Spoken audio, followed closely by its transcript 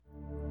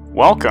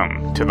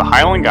Welcome to the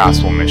Highland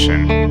Gospel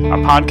Mission, a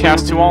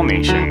podcast to all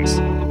nations.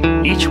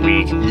 Each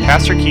week,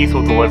 Pastor Keith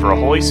will deliver a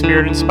Holy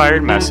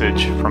Spirit-inspired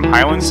message from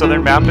Highland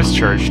Southern Baptist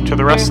Church to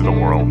the rest of the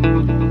world.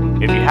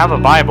 If you have a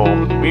Bible,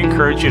 we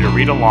encourage you to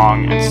read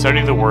along and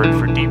study the Word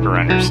for deeper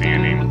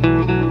understanding.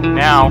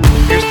 Now,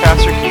 here's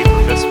Pastor Keith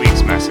with this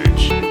week's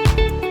message.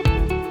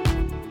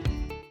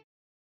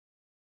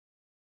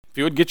 If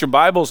you would get your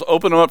Bibles,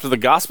 open them up to the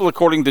Gospel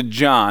according to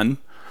John,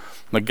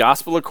 the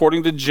Gospel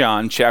according to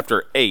John,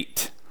 chapter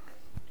 8.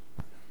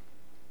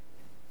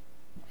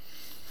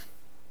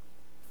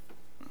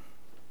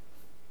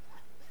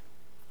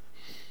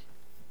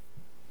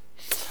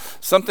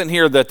 Something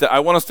here that I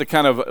want us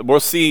to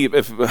we'll see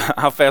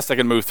how fast I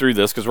can move through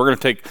this, because we're going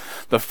to take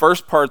the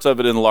first parts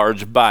of it in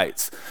large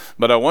bites.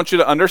 But I want you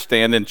to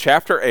understand in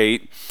chapter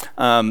 8,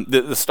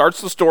 this starts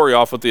the story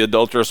off with the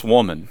adulterous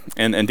woman.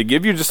 And to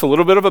give you just a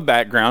little bit of a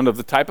background of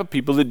the type of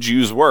people that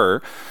Jews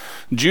were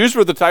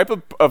the type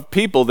of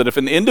people that if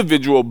an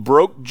individual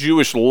broke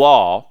Jewish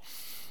law,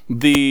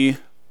 the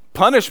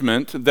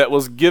punishment that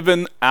was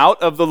given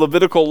out of the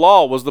Levitical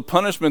law was the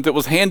punishment that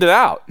was handed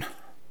out.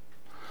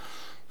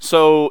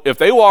 So if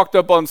they walked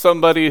up on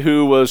somebody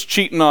who was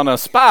cheating on a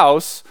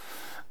spouse,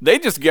 they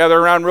just gather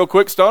around real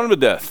quick, stone them to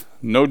death.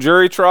 No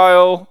jury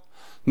trial,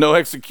 no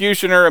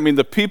executioner. I mean,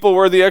 the people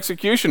were the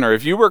executioner.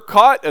 If you were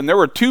caught and there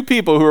were two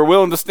people who were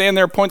willing to stand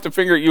there, point the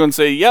finger at you and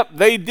say, yep,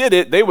 they did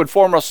it, they would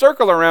form a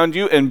circle around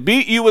you and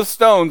beat you with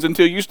stones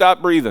until you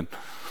stopped breathing.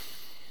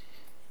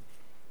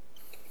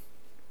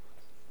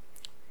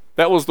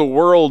 That was the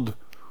world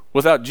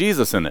without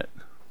Jesus in it.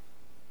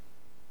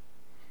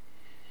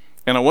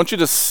 And I want you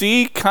to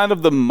see kind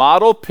of the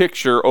model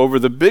picture over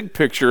the big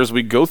picture as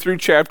we go through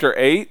chapter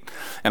 8.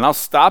 And I'll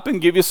stop and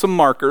give you some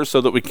markers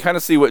so that we kind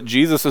of see what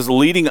Jesus is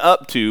leading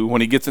up to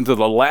when he gets into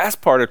the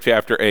last part of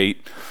chapter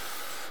 8,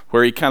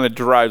 where he kind of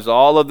drives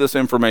all of this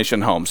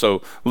information home.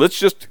 So let's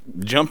just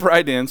jump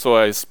right in so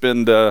I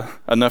spend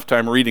enough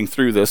time reading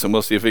through this, and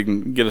we'll see if we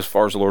can get as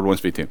far as the Lord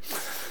wants me to.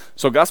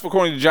 So Gospel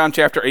according to John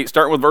chapter 8,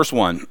 starting with verse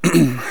 1.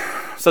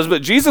 It says,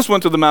 "But Jesus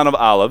went to the Mount of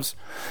Olives,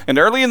 and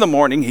early in the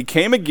morning he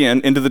came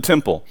again into the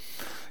temple,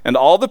 and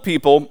all the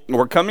people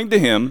were coming to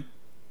him,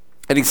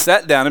 and he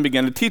sat down and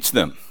began to teach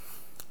them.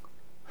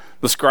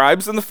 The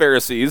scribes and the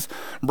Pharisees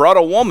brought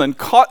a woman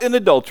caught in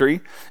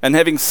adultery, and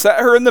having set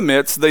her in the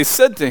midst, they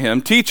said to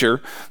him,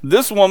 'Teacher,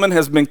 this woman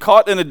has been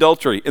caught in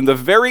adultery, in the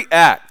very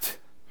act.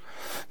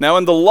 Now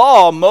in the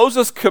law,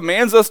 Moses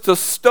commands us to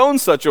stone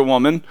such a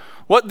woman.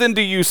 What then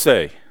do you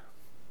say?'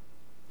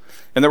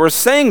 And they were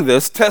saying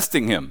this,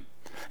 testing him,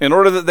 in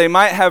order that they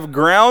might have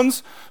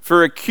grounds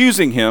for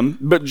accusing him.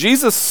 But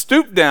Jesus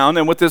stooped down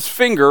and with his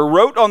finger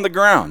wrote on the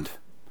ground.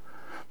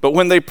 But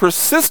when they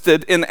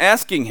persisted in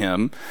asking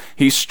him,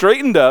 he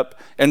straightened up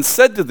and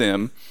said to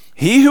them,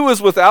 'He who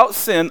is without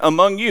sin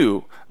among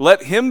you,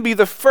 let him be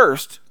the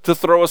first to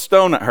throw a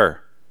stone at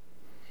her.'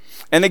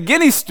 And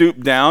again he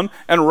stooped down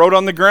and wrote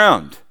on the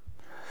ground.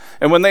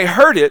 And when they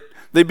heard it,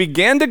 they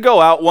began to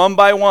go out one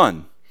by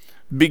one,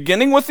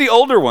 beginning with the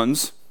older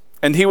ones,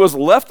 and he was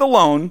left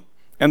alone,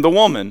 and the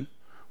woman,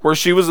 where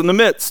she was in the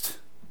midst.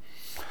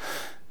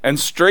 And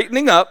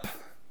straightening up,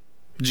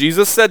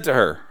 Jesus said to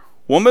her,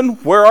 'Woman,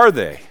 where are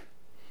they?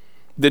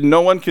 Did no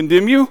one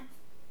condemn you?'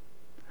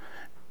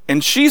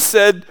 And she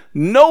said,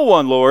 'No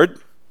one, Lord.'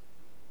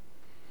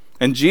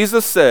 And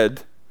Jesus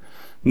said,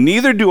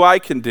 'Neither do I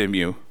condemn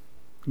you.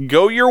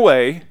 Go your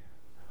way.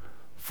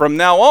 From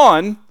now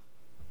on,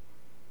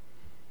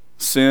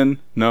 sin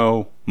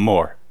no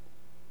more.'"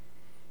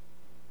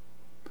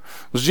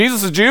 Was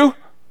Jesus a Jew?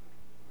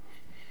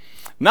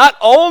 Not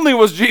only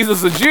was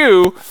Jesus a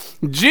Jew,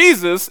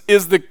 Jesus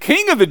is the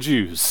King of the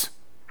Jews.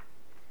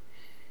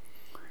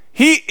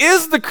 He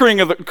is the cream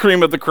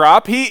of the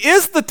crop. He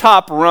is the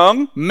top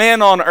rung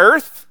man on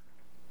earth.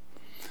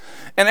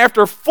 And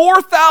after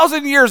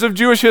 4,000 years of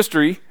Jewish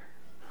history,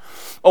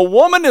 a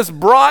woman is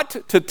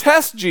brought to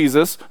test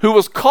Jesus who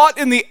was caught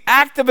in the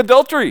act of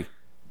adultery.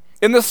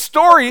 In the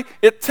story,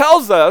 it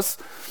tells us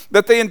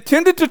that they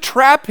intended to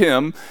trap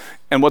him.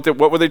 And what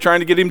were they trying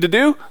to get him to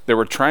do? They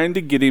were trying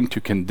to get him to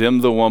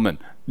condemn the woman.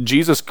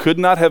 Jesus could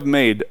not have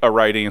made a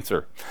right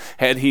answer.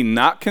 Had he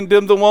not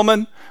condemned the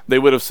woman, they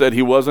would have said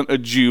he wasn't a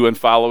Jew and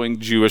following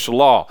Jewish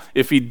law.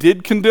 If he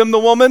did condemn the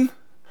woman,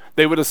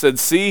 they would have said,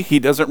 see, he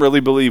doesn't really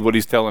believe what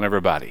he's telling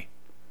everybody.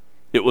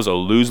 It was a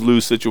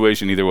lose-lose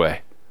situation either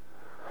way.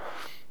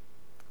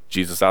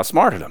 Jesus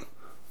outsmarted him.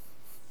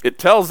 It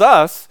tells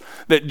us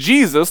that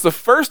Jesus, the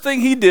first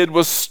thing he did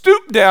was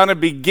stoop down and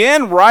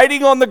began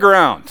writing on the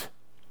ground.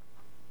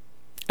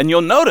 And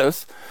you'll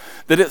notice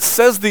that it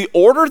says the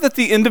order that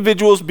the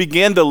individuals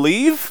began to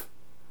leave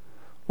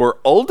were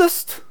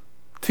oldest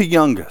to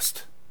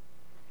youngest.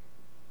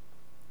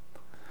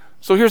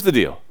 So here's the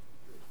deal.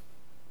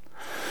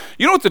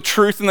 You know what the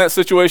truth in that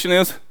situation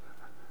is?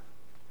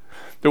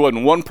 There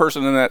wasn't one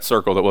person in that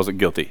circle that wasn't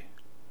guilty.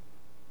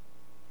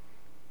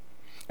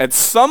 At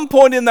some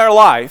point in their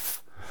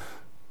life,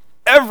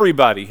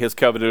 everybody has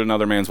coveted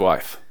another man's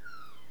wife.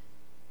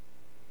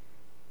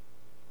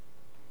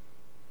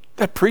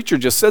 That preacher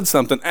just said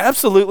something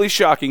absolutely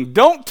shocking.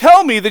 Don't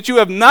tell me that you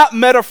have not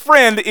met a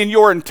friend in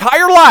your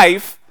entire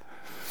life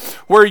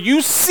where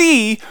you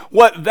see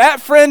what that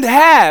friend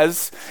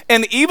has,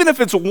 and even if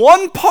it's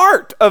one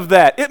part of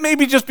that, it may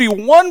just be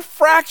one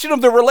fraction of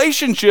the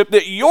relationship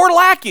that you're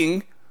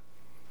lacking,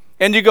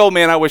 and you go,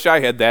 man, I wish I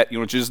had that. You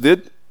know what you just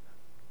did?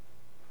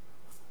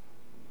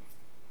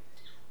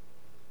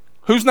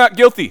 Who's not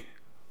guilty?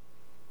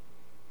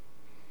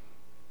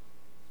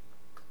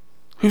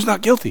 Who's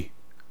not guilty?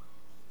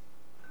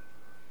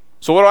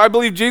 So what do I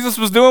believe Jesus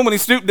was doing when he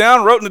stooped down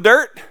and wrote in the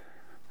dirt?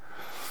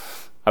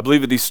 I believe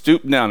that he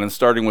stooped down, and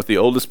starting with the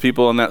oldest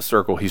people in that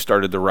circle, he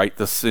started to write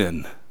the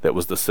sin that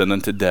was the sin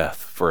unto death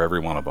for every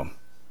one of them.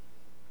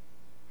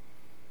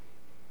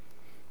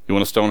 You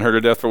want to stone her to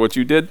death for what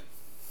you did?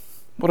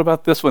 What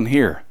about this one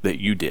here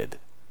that you did?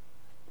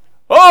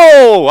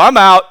 Oh, I'm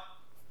out.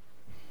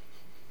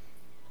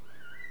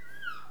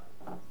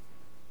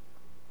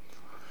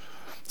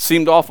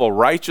 Seemed awful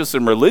righteous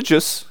and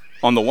religious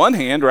on the one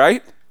hand,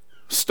 right?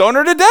 Stone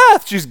her to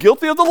death. She's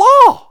guilty of the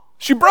law.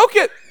 She broke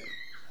it.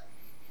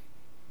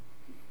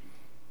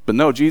 But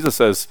no, Jesus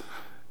says,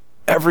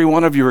 every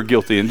one of you are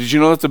guilty. And did you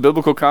know that's a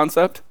biblical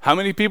concept? How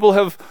many people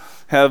have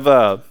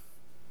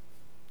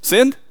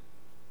sinned?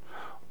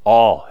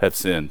 All have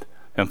sinned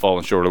and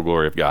fallen short of the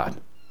glory of God.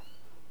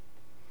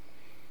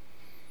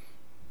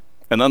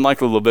 And unlike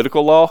the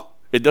Levitical law,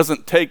 it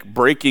doesn't take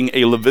breaking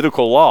a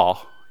Levitical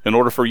law in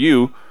order for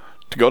you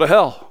to go to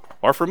hell,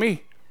 or for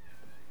me.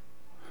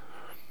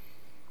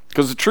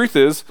 Because the truth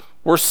is,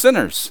 we're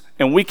sinners,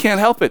 and we can't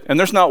help it. And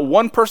there's not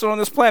one person on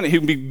this planet who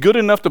can be good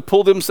enough to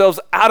pull themselves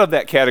out of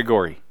that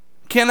category.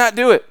 Cannot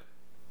do it.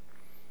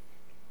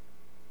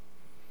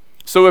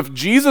 So if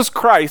Jesus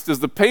Christ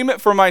is the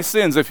payment for my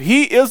sins, if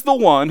he is the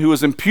one who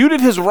has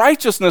imputed his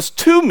righteousness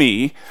to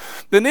me,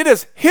 then it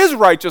is his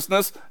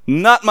righteousness,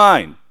 not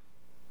mine.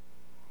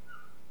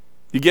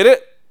 You get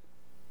it?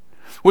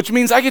 Which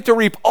means I get to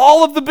reap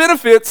all of the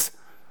benefits,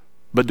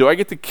 but do I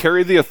get to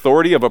carry the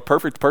authority of a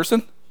perfect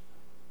person?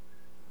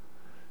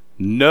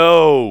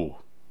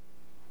 No.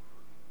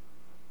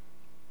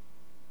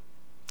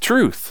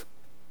 Truth.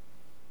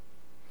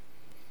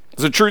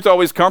 Is the truth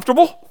always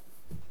comfortable?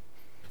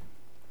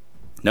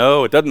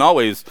 No, it doesn't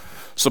always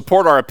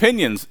support our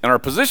opinions and our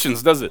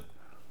positions, does it?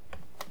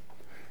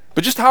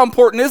 But just how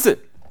important is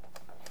it?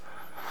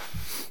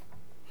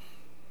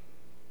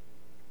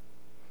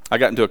 I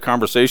got into a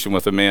conversation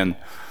with a man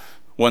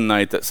one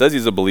night that says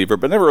he's a believer,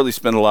 but never really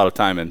spent a lot of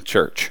time in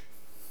church.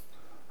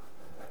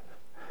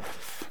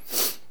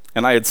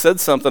 And I had said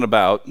something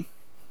about,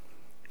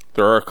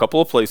 there are a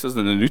couple of places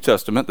in the New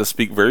Testament that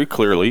speak very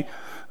clearly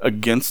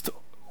against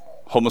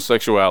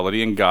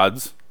homosexuality in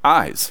God's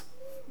eyes.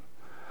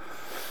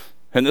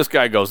 And this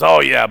guy goes, oh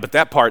yeah, but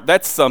that part,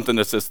 that's something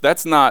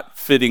that's not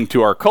fitting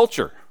to our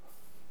culture.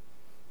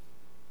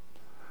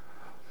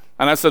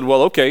 And I said,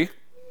 well, okay.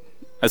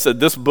 I said,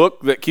 this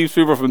book that keeps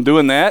people from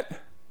doing that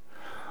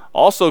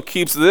also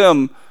keeps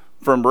them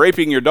from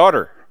raping your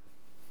daughter.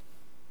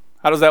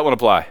 How does that one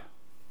apply?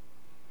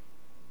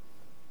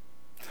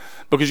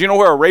 Because you know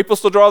where a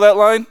rapist will draw that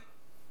line?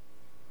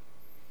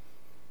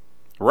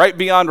 Right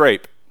beyond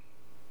rape.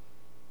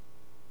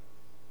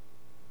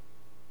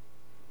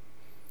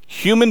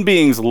 Human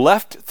beings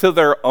left to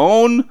their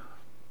own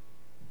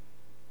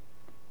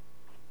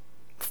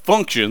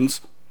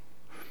functions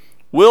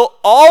will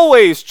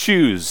always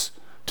choose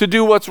to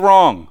do what's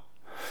wrong.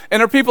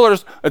 And our people are,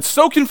 it's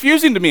so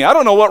confusing to me. I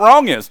don't know what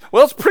wrong is.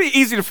 Well, it's pretty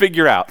easy to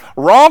figure out.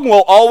 Wrong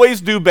will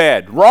always do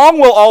bad. Wrong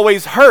will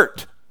always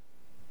hurt.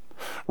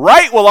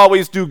 Right will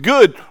always do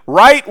good.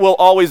 Right will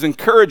always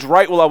encourage.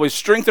 Right will always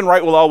strengthen.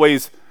 Right will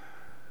always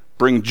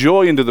bring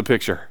joy into the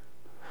picture.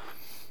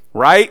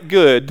 Right,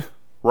 good.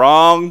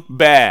 Wrong,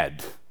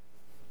 bad.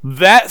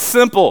 That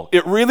simple.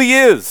 It really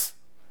is.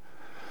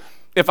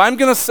 If I'm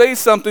going to say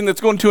something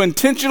that's going to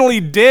intentionally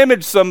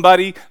damage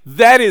somebody,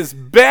 that is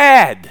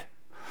bad.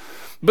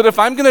 But if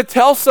I'm going to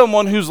tell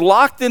someone who's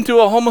locked into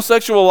a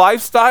homosexual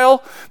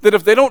lifestyle that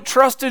if they don't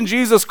trust in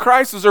Jesus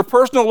Christ as their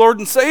personal Lord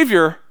and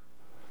Savior,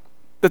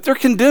 that they're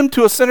condemned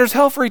to a sinner's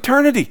hell for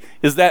eternity,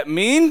 is that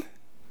mean?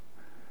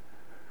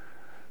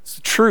 It's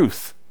the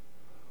truth.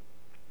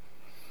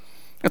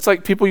 It's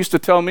like people used to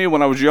tell me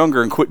when I was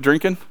younger and quit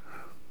drinking.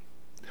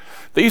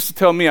 They used to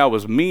tell me I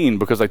was mean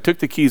because I took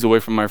the keys away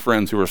from my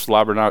friends who were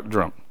slobbering out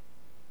drunk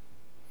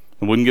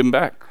and wouldn't give them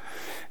back.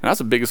 And I was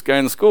the biggest guy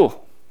in the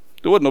school.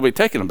 There wasn't nobody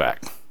taking them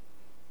back.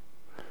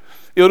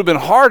 It would have been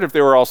hard if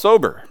they were all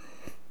sober.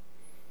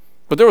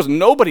 But there was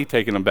nobody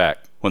taking them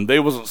back when they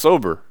wasn't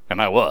sober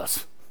and I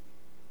was.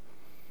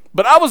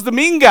 But I was the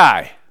mean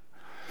guy.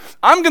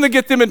 I'm going to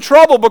get them in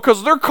trouble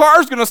because their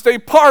car's going to stay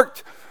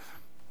parked.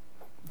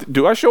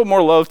 Do I show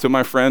more love to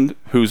my friend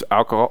who is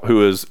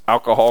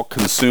alcohol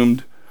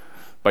consumed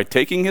by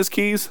taking his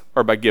keys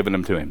or by giving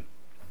them to him?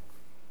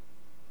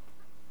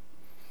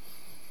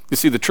 You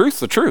see, the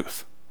truth's the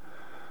truth.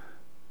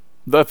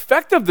 The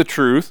effect of the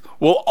truth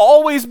will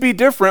always be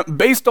different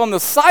based on the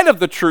side of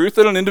the truth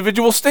that an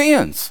individual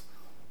stands.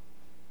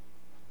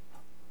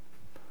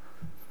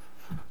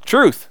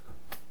 Truth.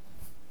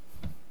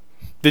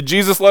 Did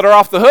Jesus let her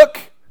off the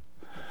hook?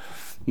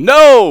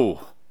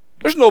 No.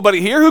 There's nobody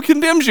here who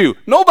condemns you.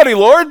 Nobody,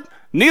 Lord.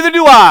 Neither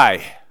do I.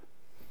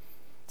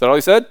 Is that all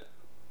he said?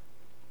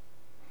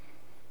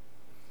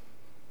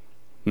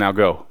 Now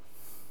go.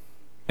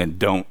 And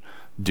don't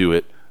do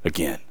it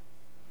again.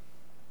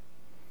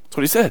 That's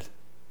what he said.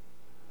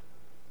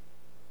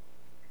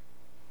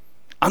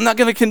 I'm not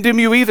going to condemn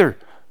you either,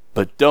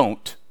 but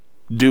don't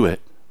do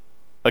it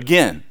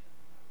again.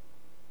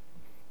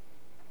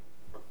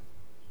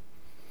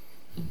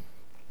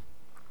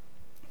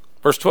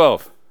 Verse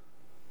 12.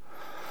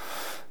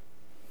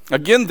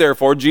 Again,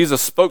 therefore,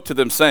 Jesus spoke to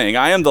them, saying,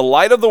 I am the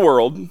light of the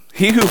world.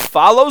 He who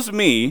follows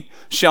me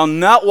shall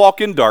not walk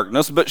in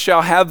darkness, but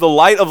shall have the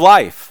light of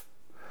life.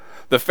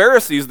 The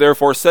Pharisees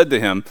therefore said to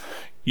him,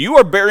 You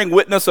are bearing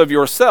witness of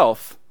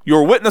yourself.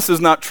 Your witness is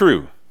not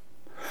true.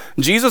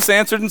 Jesus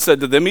answered and said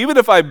to them, Even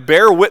if I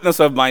bear witness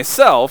of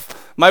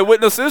myself, my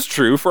witness is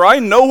true, for I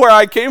know where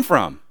I came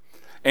from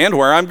and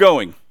where I'm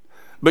going.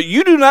 But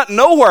you do not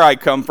know where I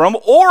come from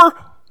or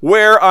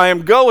where I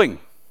am going.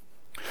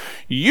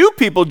 You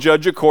people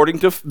judge according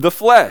to the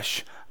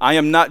flesh. I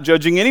am not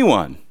judging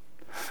anyone.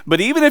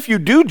 But even if you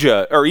do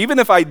judge, or even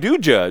if I do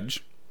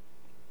judge,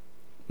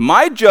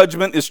 my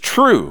judgment is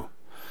true,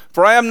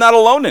 for I am not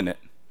alone in it.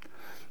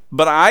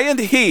 But I and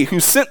he who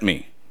sent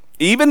me.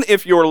 Even in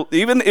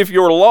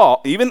your law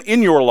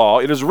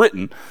it is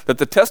written that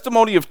the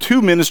testimony of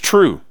two men is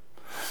true.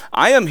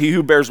 I am he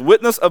who bears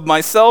witness of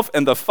myself,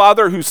 and the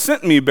Father who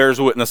sent me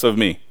bears witness of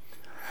me.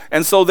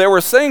 And so they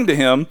were saying to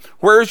him,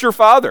 Where is your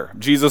Father?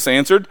 Jesus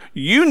answered,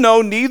 You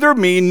know neither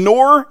me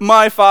nor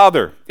my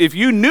Father. If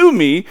you knew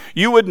me,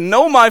 you would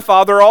know my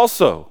Father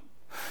also.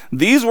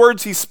 These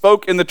words he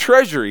spoke in the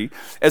treasury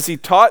as he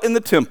taught in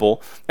the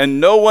temple, and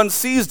no one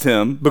seized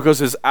him because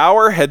his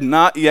hour had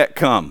not yet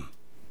come.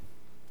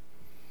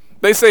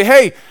 They say,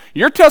 Hey,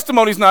 your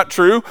testimony's not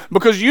true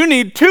because you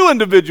need two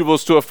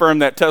individuals to affirm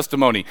that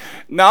testimony.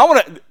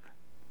 Now,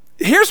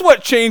 here's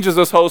what changes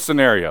this whole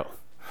scenario.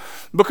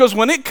 Because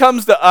when it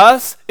comes to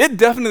us, it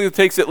definitely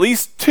takes at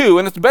least two,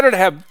 and it's better to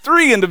have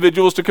three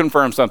individuals to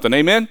confirm something.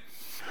 Amen?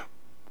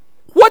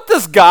 What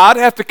does God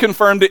have to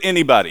confirm to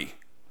anybody?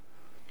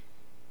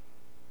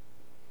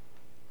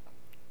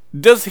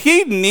 Does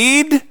he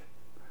need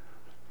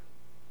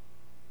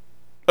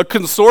a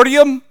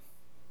consortium?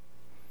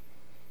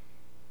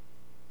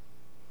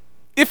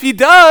 If he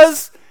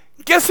does,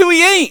 guess who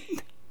he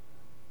ain't?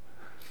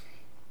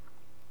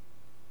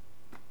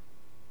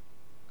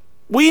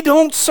 We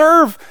don't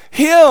serve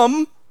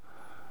him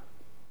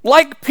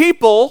like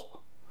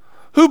people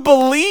who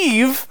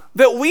believe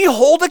that we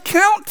hold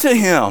account to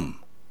him.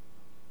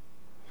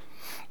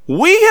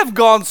 We have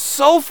gone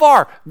so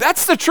far.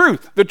 That's the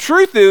truth. The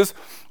truth is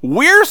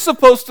we're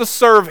supposed to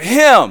serve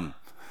him.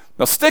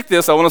 Now stick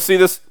this. I want to see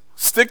this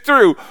stick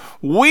through.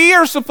 We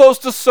are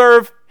supposed to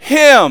serve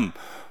him.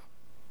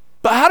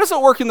 But how does it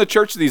work in the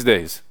church these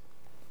days?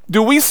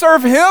 Do we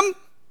serve him?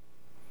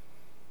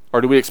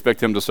 Or do we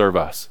expect him to serve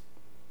us?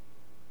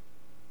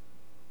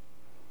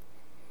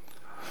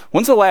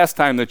 When's the last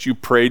time that you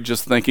prayed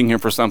just thanking him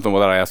for something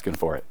without asking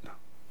for it?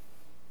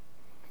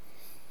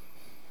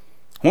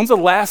 When's the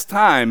last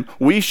time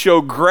we show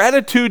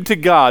gratitude to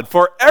God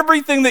for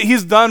everything that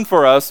he's done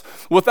for us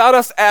without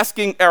us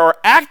asking or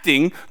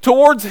acting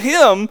towards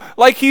him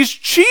like he's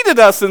cheated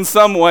us in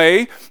some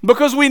way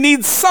because we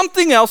need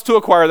something else to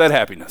acquire that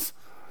happiness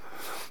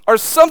or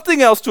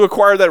something else to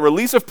acquire that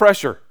release of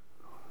pressure?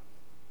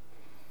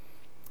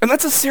 And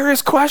that's a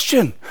serious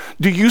question.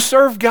 Do you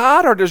serve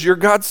God or does your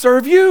God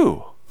serve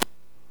you?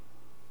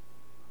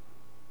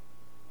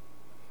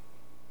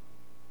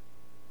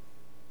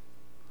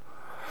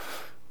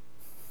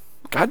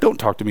 God don't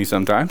talk to me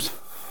sometimes.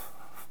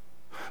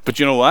 But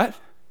you know what?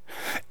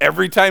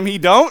 Every time he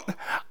don't,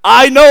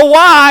 I know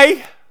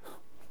why.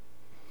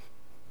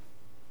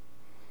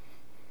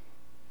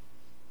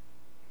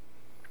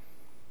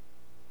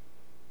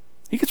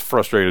 He gets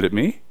frustrated at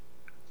me.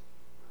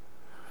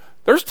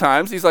 There's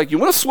times he's like, you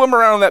want to swim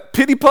around in that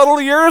pity puddle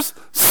of yours?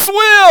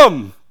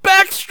 Swim!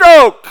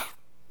 Backstroke!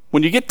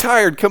 When you get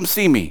tired, come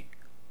see me.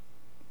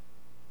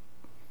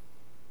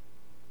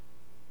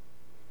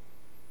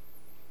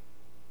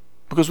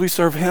 Because we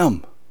serve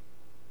him.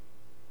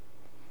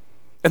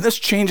 And this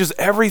changes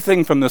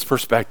everything from this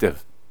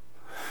perspective.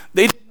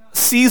 They did not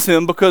seize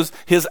him because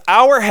his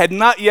hour had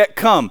not yet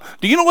come.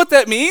 Do you know what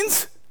that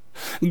means?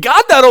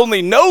 God not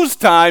only knows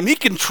time, he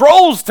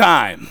controls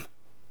time.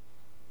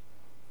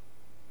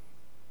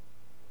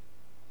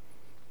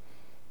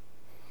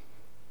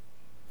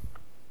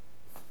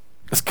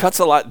 This cuts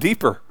a lot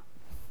deeper.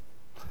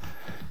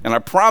 And I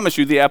promise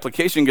you the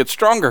application gets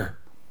stronger.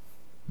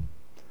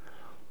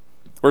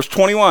 Verse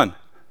 21.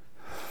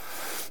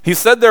 He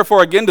said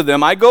therefore again to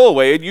them, I go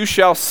away, and you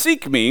shall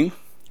seek me,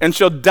 and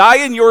shall die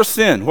in your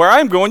sin. Where I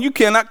am going, you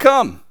cannot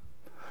come.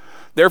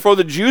 Therefore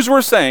the Jews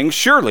were saying,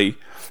 surely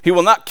he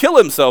will not kill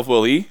himself,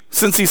 will he?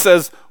 Since he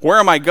says, where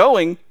am I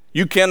going?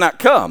 You cannot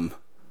come.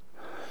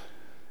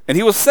 And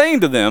he was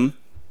saying to them,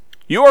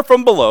 you are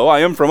from below,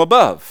 I am from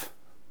above.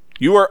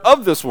 You are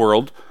of this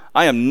world.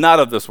 I am not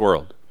of this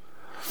world.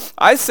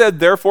 I said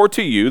therefore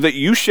to you that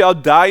you shall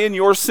die in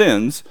your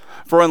sins,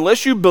 for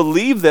unless you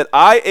believe that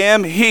I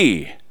am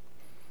he,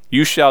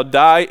 you shall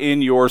die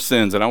in your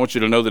sins. And I want you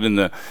to know that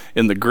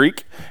in the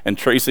Greek, and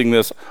tracing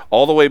this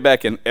all the way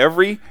back in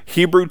every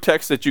Hebrew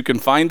text that you can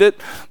find it,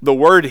 the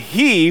word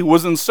he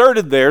was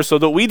inserted there so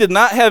that we did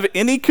not have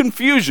any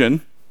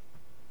confusion.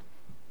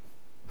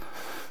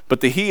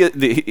 But the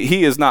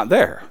he is not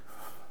there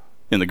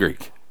in the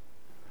Greek.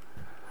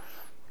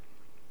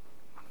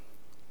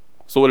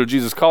 So what did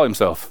Jesus call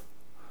himself?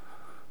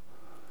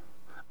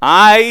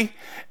 I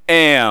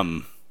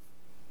am.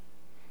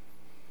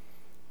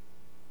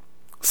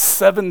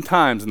 7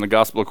 times in the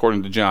Gospel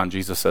according to John,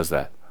 Jesus says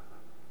that.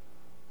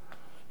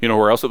 You know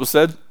where else it was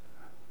said?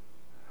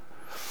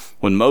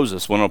 When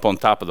Moses went up on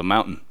top of the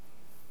mountain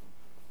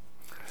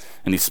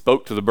and he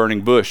spoke to the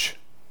burning bush.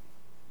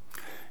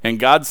 And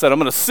God said, I'm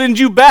going to send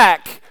you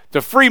back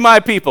to free my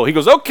people. He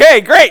goes, okay,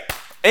 great.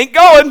 Ain't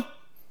going.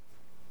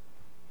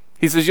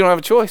 He says, you don't have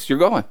a choice. You're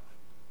going.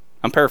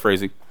 I'm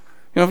paraphrasing.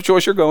 You don't have a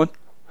choice. You're going.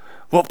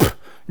 Well,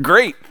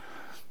 great.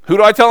 Who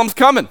do I tell him's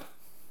coming?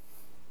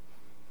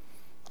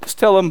 Just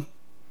tell him,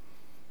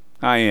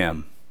 I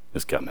am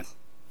is coming.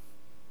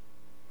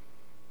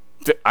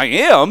 I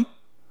am?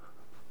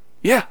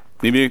 Yeah.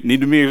 Need me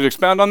to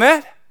expound on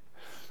that?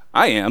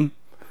 I am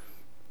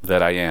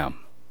that I am.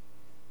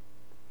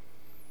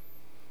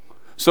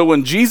 So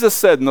when Jesus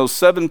said in those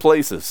 7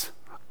 places,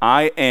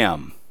 I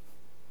am,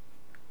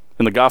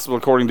 in the Gospel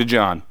according to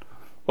John,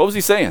 what was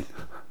he saying?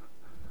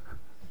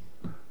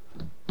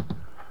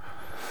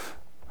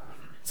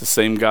 It's the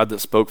same God that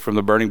spoke from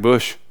the burning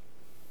bush.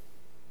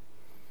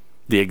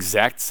 The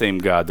exact same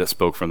God that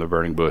spoke from the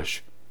burning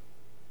bush.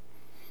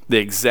 The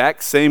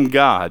exact same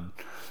God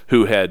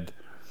who had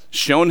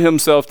shown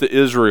himself to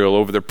Israel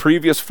over the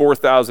previous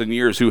 4,000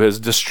 years, who has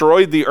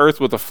destroyed the earth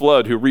with a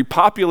flood, who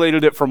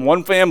repopulated it from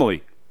one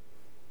family.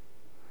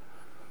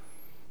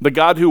 The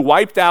God who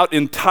wiped out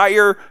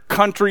entire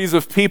countries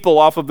of people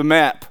off of the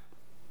map.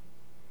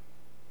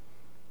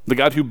 The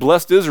God who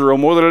blessed Israel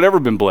more than it had ever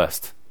been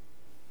blessed.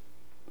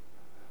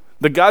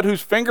 The God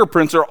whose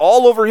fingerprints are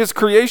all over his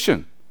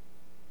creation.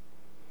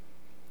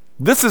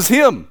 This is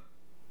him.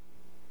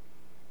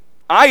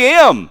 I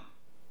am.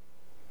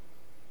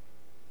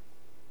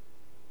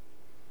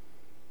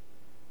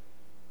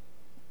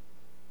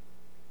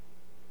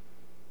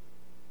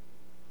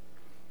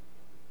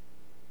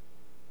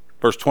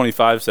 Verse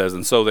 25 says,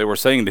 and so they were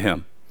saying to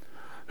him,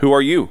 who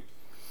are you?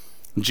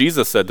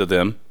 Jesus said to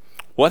them,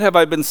 what have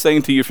I been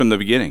saying to you from the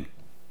beginning?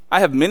 I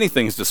have many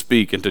things to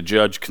speak and to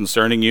judge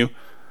concerning you,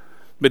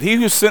 but he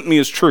who sent me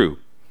is true.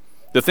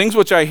 The things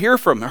which I heard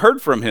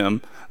from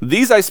him,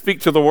 these I speak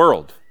to the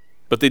world.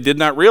 But they did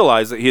not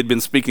realize that he had been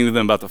speaking to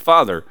them about the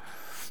Father.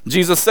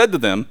 Jesus said to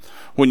them,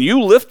 when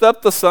you lift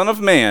up the Son of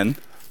Man,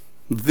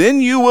 then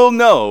you will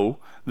know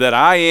that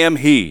I am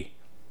he.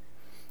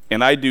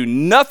 And I do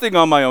nothing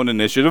on my own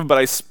initiative, but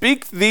I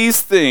speak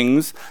these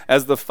things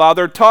as the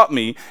Father taught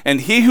me,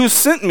 and he who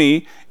sent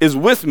me is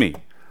with me.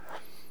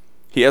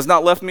 He has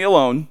not left me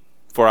alone,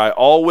 for I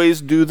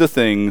always do the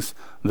things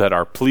that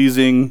are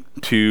pleasing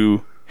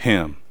to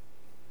him.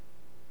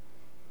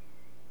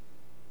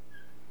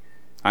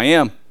 I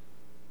am.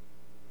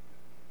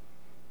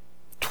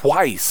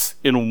 Twice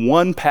in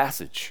one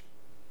passage.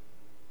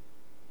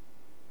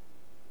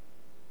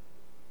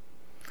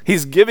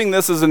 He's giving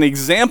this as an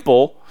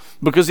example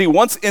because he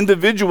wants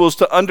individuals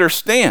to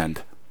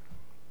understand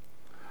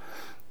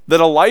that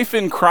a life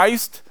in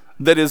Christ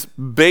that is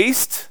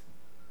based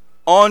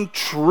on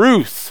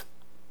truth,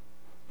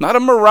 not a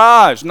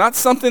mirage, not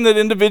something that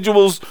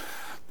individuals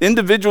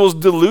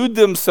delude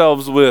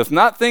themselves with,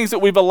 not things that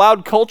we've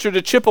allowed culture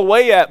to chip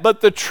away at,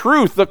 but the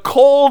truth, the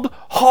cold,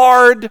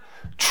 hard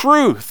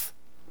truth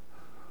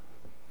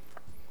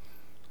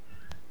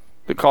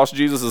that cost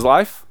Jesus his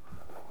life.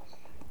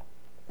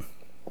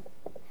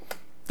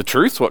 The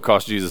truth's what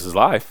cost Jesus his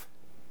life.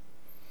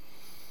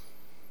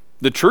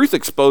 The truth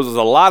exposes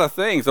a lot of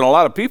things and a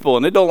lot of people,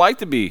 and they don't like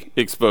to be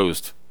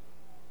exposed.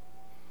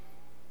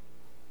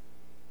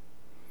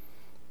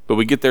 But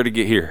we get there to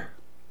get here.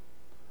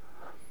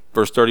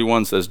 Verse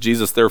 31 says,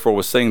 Jesus therefore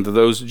was saying to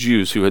those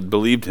Jews who had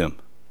believed him,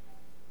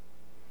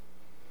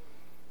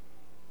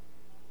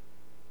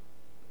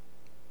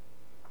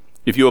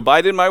 if you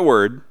abide in my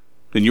word,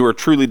 then you are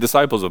truly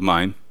disciples of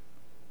mine,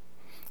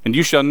 and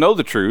you shall know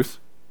the truth,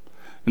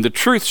 and the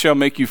truth shall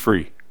make you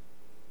free.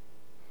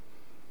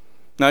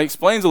 Now he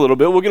explains a little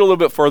bit, we'll get a little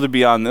bit further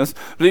beyond this,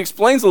 but he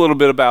explains a little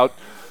bit about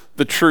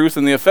the truth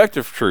and the effect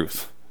of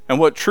truth, and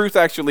what truth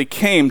actually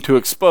came to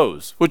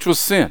expose, which was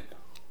sin.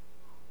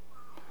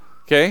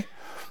 Okay?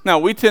 Now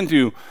we tend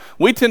to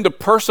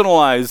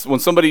personalize when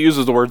somebody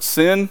uses the word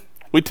sin,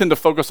 we tend to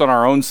focus on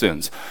our own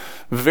sins.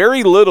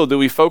 Very little do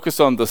we focus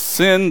on the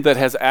sin that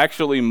has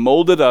actually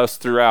molded us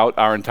throughout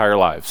our entire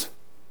lives.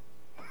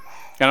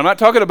 And I'm not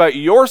talking about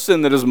your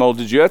sin that has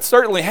molded you. That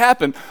certainly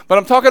happened, but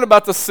I'm talking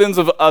about the sins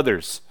of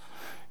others.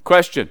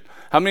 Question,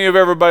 How many of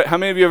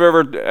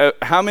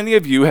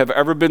you have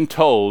ever been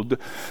told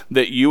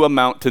that you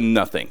amount to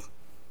nothing?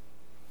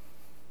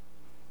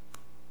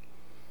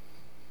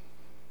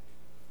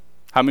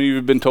 How many of you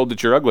have been told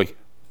that you're ugly?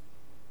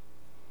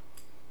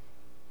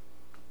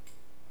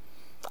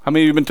 How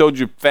many of you have been told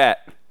you're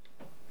fat?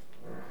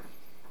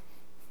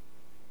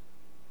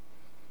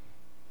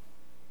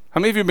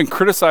 How many of you have been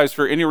criticized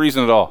for any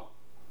reason at all?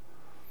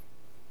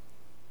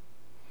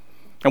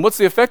 And what's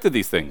the effect of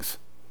these things?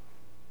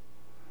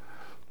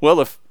 Well,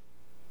 if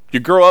you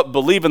grow up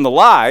believing the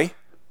lie,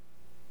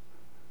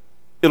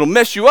 it'll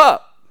mess you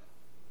up.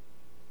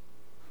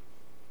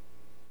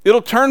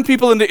 It'll turn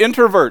people into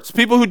introverts,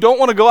 people who don't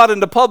want to go out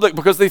into public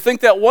because they think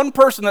that one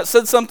person that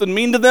said something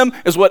mean to them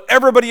is what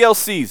everybody else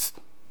sees.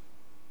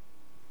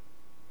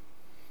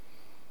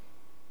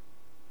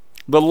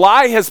 The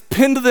lie has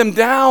pinned them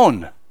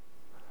down.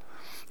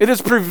 It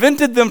has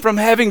prevented them from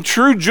having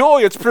true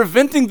joy. It's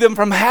preventing them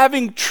from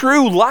having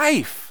true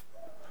life.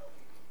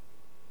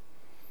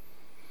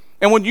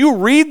 And when you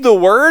read the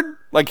word,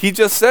 like he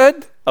just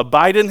said,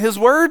 abide in his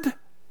word,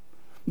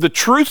 the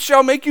truth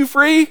shall make you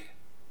free.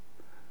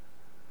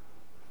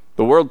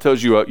 The world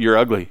tells you you're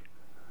ugly.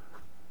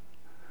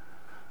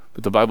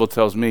 But the Bible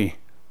tells me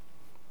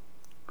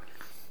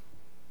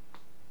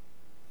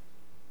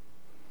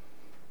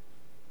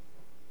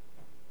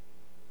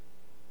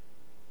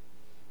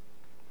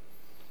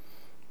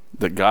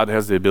that God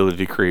has the ability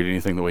to create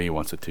anything the way he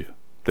wants it to,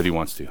 that he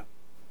wants to.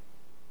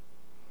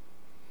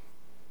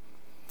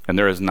 And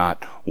there is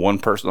not one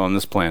person on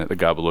this planet that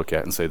God will look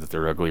at and say that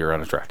they're ugly or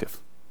unattractive.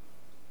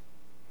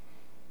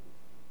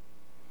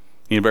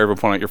 Anybody ever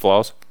point out your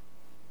flaws?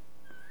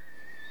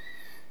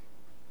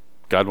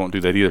 God won't do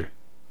that either.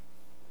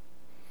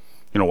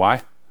 You know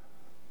why?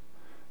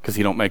 Because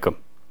he don't make them.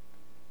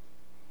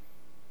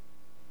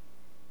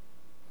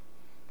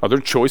 Are there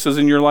choices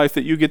in your life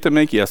that you get to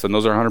make? Yes, and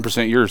those are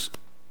 100% yours.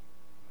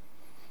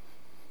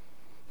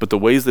 But the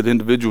ways that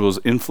individuals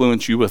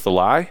influence you with a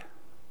lie,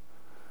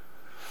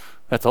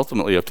 that's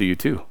ultimately up to you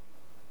too.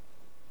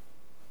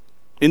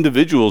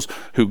 Individuals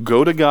who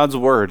go to God's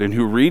word and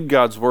who read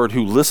God's word,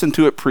 who listen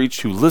to it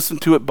preached, who listen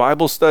to it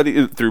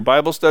through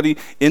Bible study,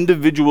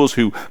 individuals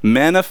who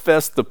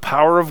manifest the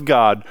power of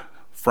God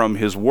from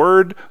his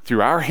word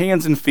through our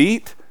hands and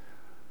feet,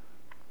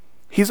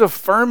 he's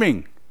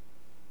affirming,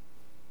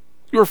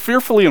 you are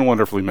fearfully and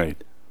wonderfully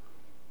made.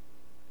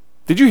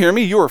 Did you hear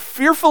me? You are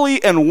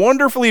fearfully and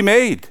wonderfully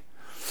made.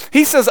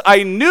 He says,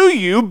 I knew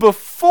you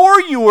before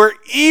you were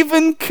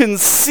even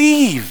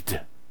conceived.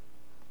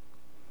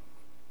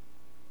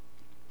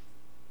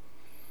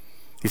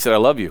 He said, I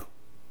love you.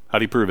 How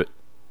do you prove it?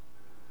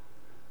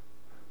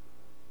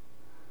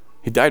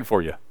 He died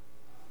for you.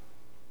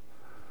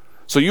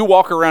 So you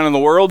walk around in the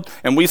world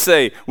and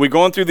we're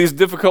going through these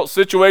difficult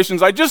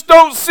situations. I just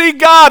don't see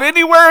God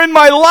anywhere in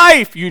my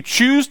life. You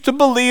choose to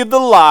believe the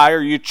lie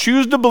or you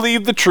choose to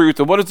believe the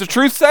truth. And what does the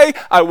truth say?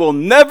 I will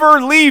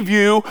never leave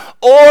you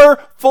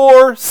or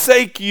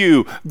forsake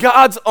you.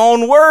 God's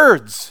own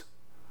words.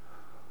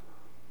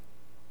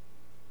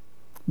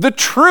 The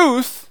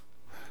truth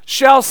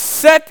shall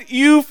set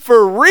you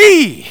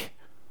free.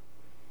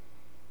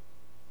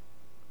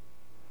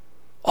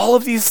 All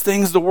of these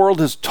things the world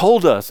has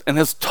told us and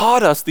has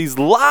taught us, these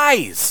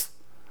lies.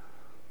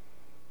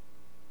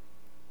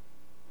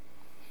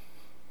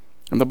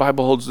 And the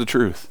Bible holds the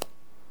truth.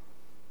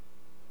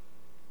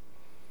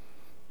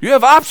 You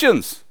have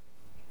options.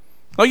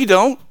 No, you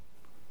don't.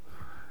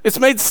 It's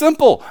made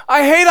simple.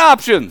 I hate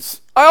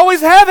options. I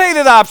always have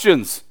hated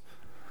options.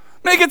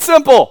 Make it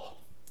simple.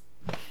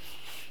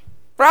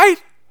 Right?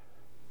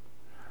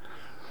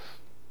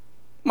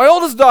 My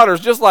oldest daughter's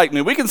just like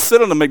me. We can sit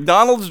on a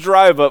McDonald's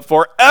drive-up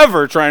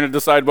forever trying to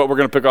decide what we're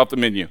going to pick off the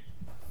menu.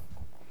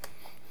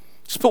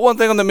 Just put one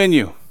thing on the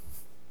menu.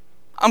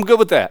 I'm good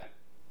with that.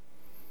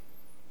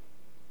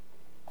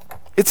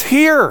 It's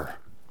here.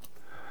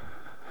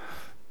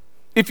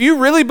 If you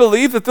really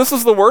believe that this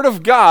is the Word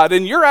of God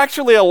and you're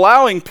actually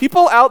allowing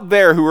people out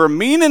there who are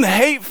mean and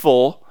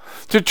hateful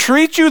to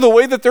treat you the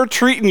way that they're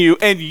treating you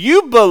and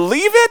you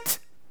believe it,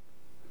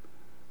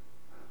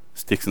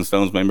 sticks and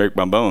stones may break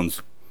my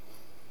bones.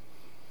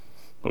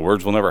 But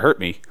words will never hurt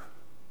me.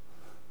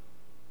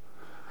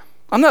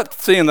 I'm not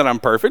saying that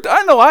I'm perfect.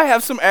 I know I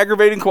have some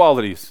aggravating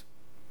qualities.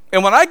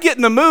 And when I get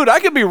in the mood,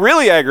 I can be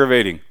really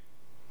aggravating.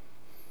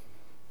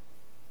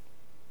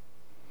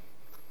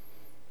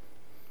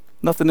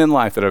 Nothing in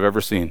life that I've ever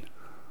seen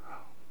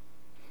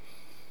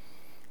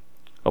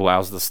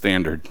allows the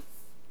standard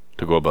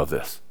to go above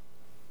this.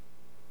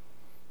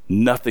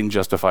 Nothing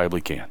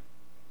justifiably can.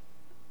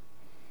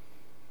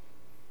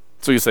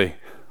 So you say,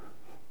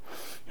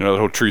 you know, the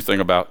whole truth thing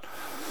about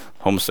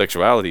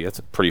homosexuality, that's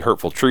a pretty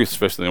hurtful truth,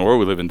 especially in the world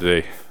we live in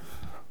today.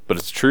 But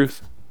it's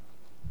truth.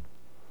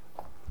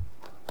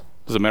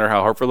 Does it matter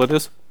how hurtful it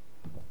is?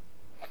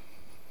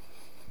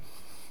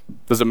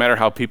 Does it matter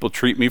how people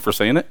treat me for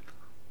saying it?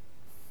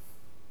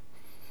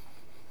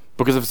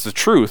 Because if it's the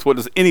truth, what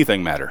does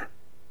anything matter?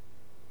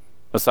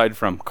 Aside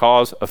from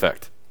cause,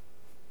 effect.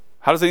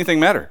 How does anything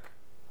matter?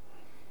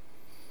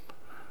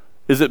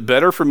 Is it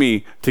better for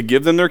me to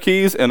give them their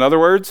keys? In other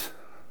words,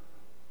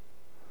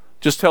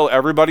 just tell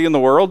everybody in the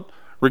world,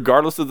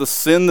 regardless of the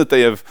sin that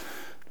they have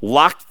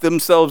locked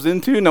themselves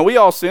into? Now, we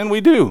all sin,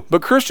 we do,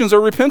 but Christians are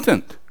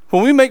repentant.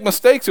 When we make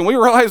mistakes and we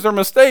realize they're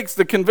mistakes,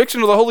 the conviction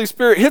of the Holy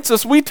Spirit hits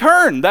us, we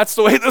turn. That's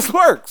the way this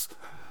works.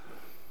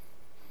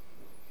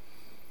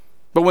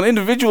 But when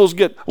individuals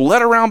get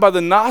led around by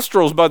the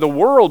nostrils, by the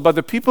world, by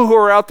the people who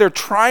are out there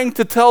trying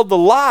to tell the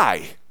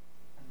lie,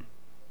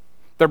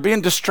 they're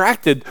being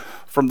distracted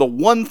from the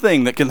one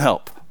thing that can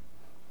help.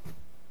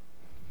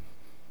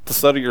 To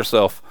settle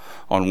yourself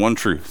on one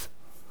truth.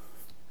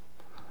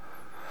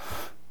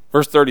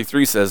 Verse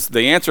 33 says,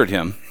 they answered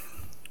him,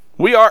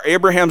 we are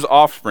Abraham's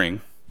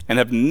offspring and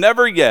have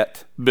never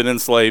yet been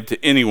enslaved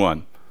to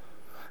anyone.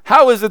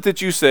 How is it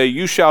that you say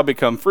you shall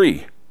become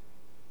free?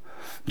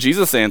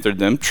 Jesus answered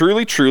them,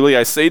 truly, truly,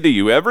 I say to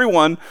you,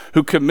 everyone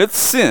who commits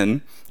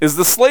sin is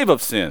the slave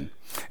of sin.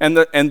 And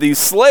the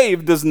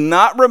slave does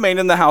not remain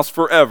in the house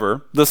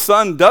forever. The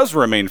son does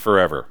remain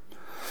forever.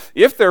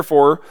 If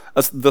therefore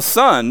the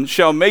Son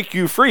shall make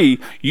you free,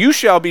 you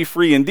shall be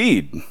free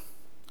indeed.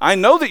 I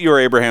know that you are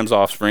Abraham's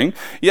offspring,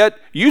 yet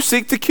you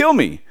seek to kill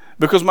me,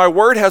 because my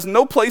word has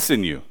no place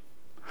in you.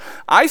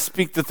 I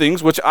speak the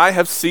things which I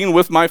have seen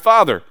with my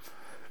Father.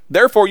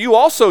 Therefore you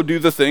also do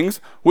the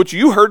things which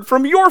you heard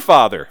from your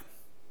father.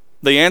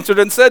 They answered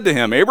and said to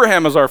him,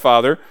 Abraham is our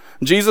father.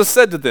 Jesus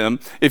said to them,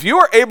 if you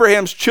are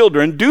Abraham's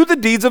children, do the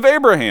deeds of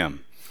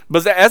Abraham.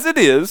 But as it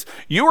is,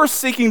 you are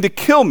seeking to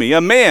kill me,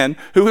 a man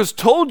who has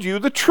told you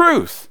the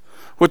truth,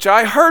 which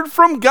I heard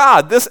from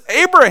God. This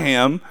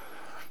Abraham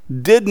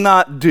did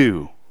not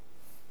do.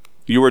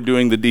 You are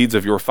doing the deeds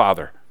of your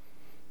father.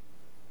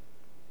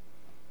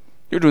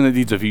 You're doing the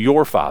deeds of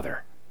your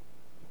father.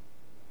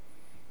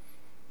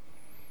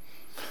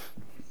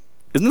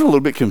 Isn't it a little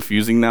bit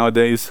confusing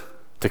nowadays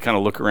to kind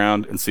of look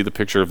around and see the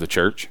picture of the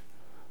church?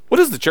 What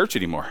is the church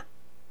anymore?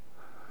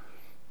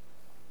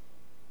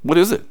 What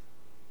is it?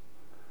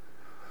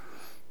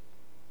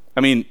 I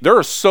mean, there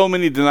are so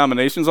many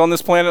denominations on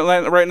this planet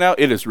right now,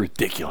 it is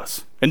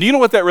ridiculous. And do you know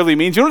what that really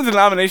means? You know what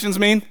denominations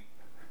mean?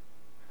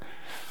 It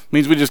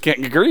means we just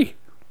can't agree.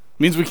 It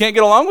means we can't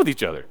get along with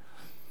each other.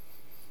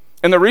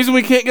 And the reason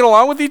we can't get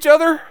along with each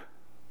other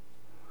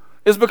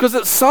is because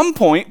at some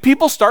point,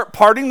 people start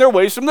parting their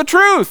ways from the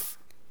truth.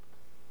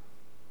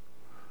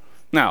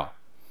 Now,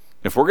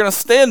 if we're going to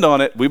stand on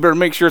it, we better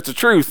make sure it's the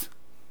truth.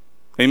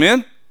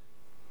 Amen?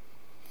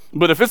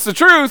 But if it's the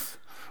truth,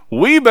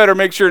 we better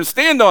make sure and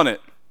stand on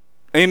it.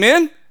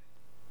 Amen?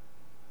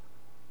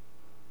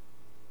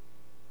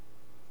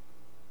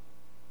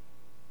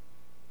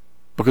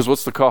 Because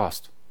what's the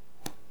cost?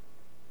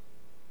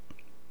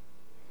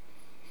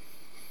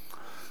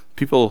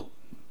 People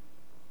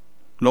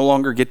no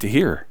longer get to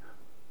hear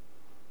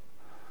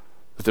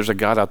that there's a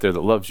God out there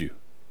that loves you,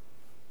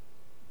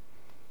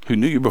 who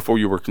knew you before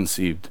you were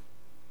conceived,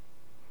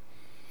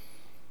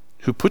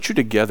 who put you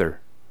together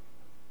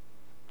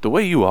the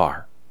way you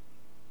are.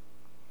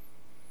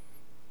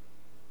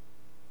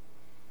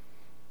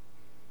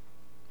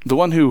 The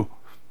one who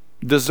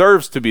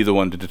deserves to be the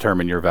one to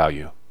determine your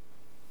value.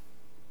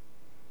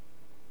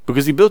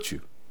 Because he built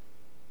you.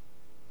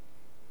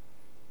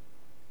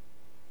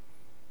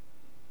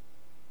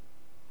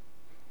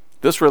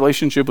 This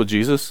relationship with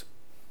Jesus,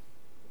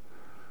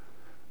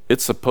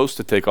 it's supposed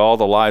to take all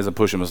the lies and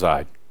push them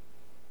aside.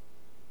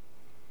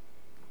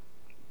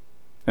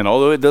 And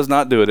although it does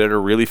not do it at a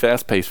really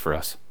fast pace for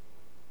us,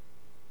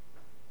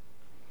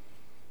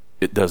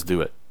 it does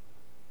do it.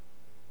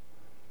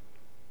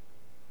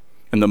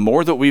 And the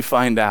more that we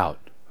find out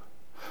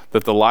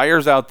that the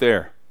liars out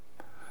there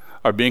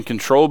are being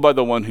controlled by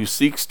the one who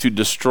seeks to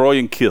destroy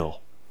and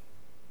kill,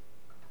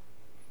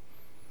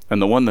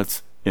 and the one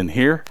that's in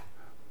here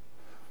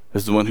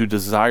is the one who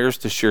desires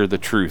to share the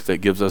truth that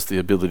gives us the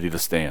ability to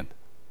stand.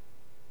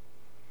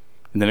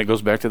 And then it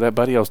goes back to that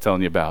buddy I was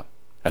telling you about.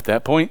 At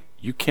that point,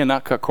 you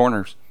cannot cut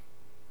corners.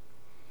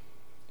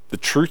 The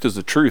truth is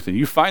the truth, and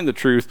you find the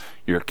truth,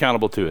 you're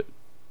accountable to it.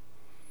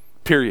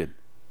 Period.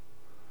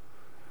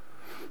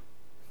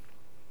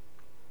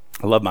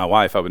 I love my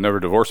wife. I would never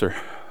divorce her.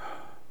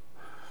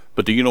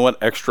 But do you know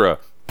what extra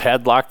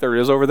padlock there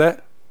is over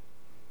that?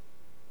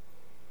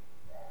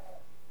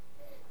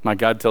 My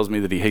God tells me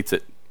that he hates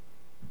it.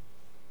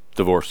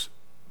 Divorce.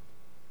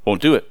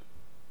 Won't do it.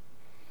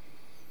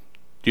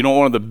 Do you know what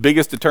one of the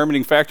biggest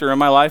determining factor in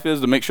my life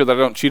is to make sure that I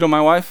don't cheat on my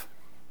wife?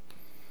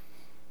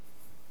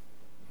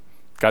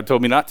 God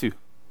told me not to.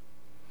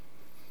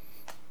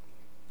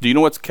 Do you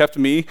know what's kept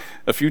me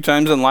a few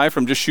times in life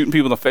from just shooting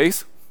people in the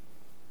face?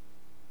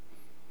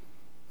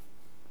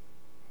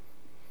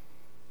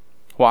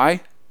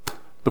 Why?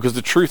 Because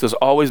the truth has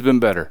always been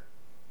better.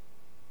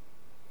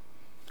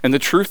 And the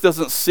truth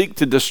doesn't seek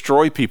to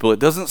destroy people. It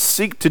doesn't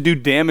seek to do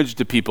damage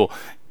to people.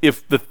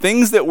 If the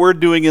things that we're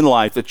doing in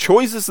life, the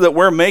choices that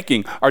we're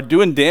making are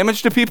doing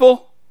damage to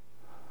people,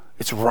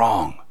 it's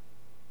wrong.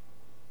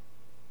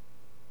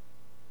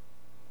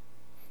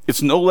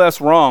 It's no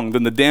less wrong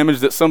than the damage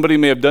that somebody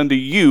may have done to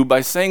you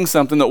by saying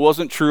something that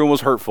wasn't true and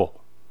was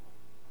hurtful.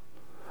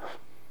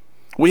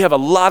 We have a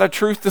lot of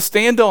truth to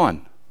stand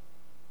on.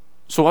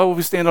 So why would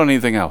we stand on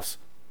anything else?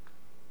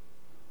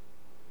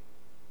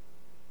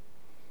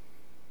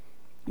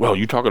 Well,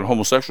 you talking to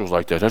homosexuals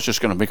like that, that's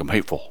just going to make them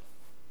hateful.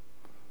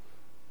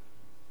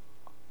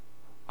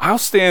 I'll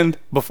stand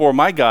before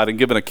my God and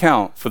give an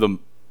account for the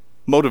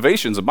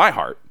motivations of my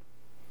heart.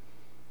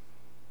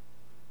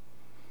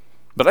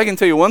 But I can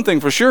tell you one thing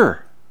for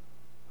sure.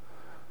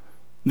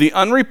 The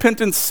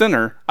unrepentant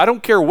sinner, I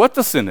don't care what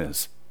the sin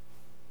is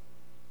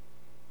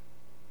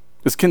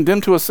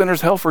condemned to a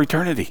sinner's hell for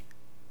eternity.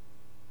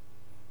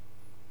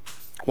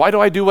 Why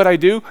do I do what I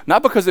do?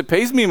 Not because it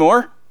pays me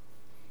more.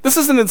 This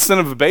isn't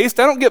incentive-based.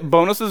 I don't get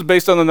bonuses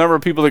based on the number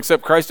of people that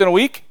accept Christ in a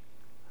week.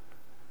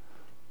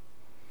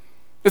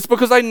 It's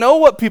because I know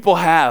what people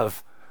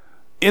have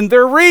in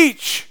their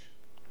reach.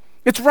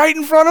 It's right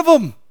in front of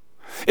them.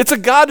 It's a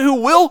God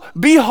who will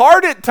be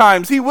hard at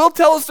times. He will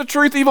tell us the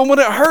truth even when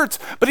it hurts.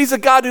 But he's a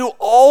God who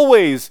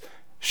always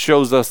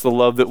shows us the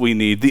love that we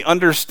need, the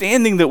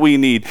understanding that we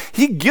need.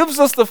 He gives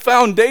us the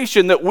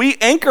foundation that we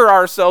anchor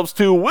ourselves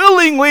to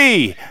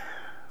willingly.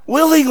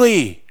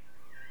 Willingly.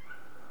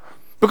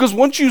 Because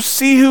once you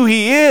see who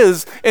he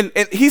is, and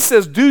he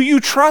says, do you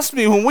trust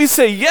me? When we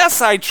say,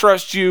 yes, I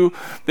trust you,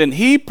 then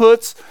he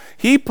puts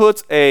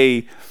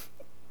a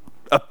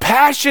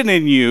passion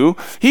in you.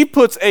 He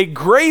puts a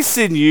grace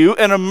in you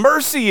and a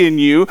mercy in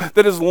you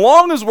that as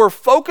long as we're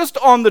focused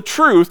on the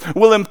truth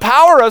will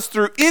empower us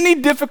through any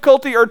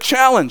difficulty or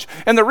challenge.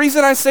 And the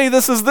reason I say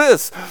this is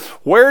this.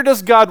 Where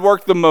does God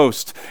work the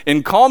most?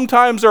 In calm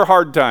times or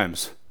hard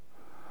times?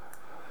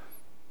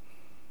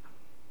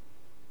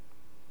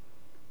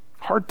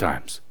 Hard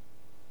times.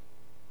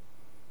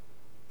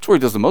 That's where he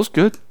does the most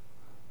good.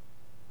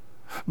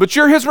 But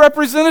you're his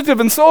representative,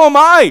 and so am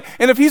I.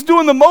 And if he's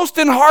doing the most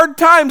in hard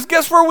times,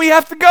 guess where we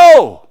have to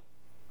go?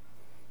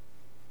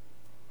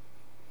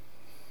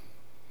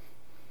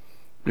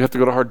 We have to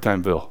go to Hard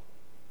Timeville,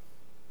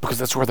 because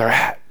that's where they're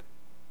at.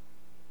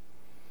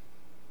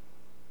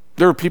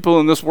 There are people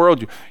in this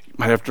world, you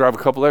might have to drive a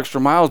couple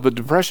extra miles, but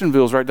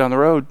Depressionville's right down the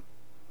road.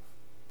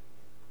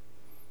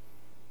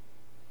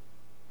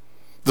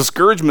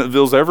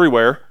 Discouragementville's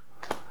everywhere.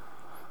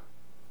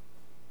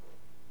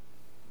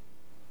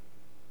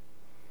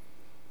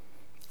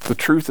 The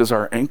truth is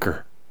our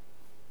anchor.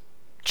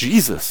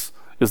 Jesus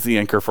is the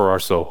anchor for our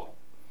soul.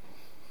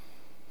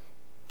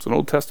 It's an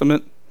Old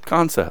Testament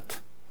concept.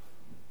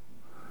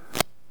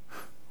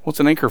 What's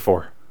an anchor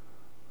for?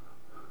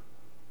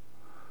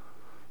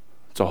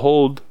 To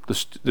hold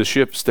the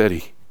ship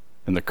steady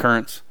in the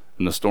currents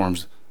and the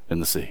storms in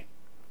the sea.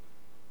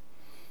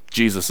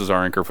 Jesus is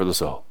our anchor for the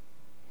soul.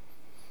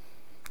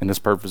 And his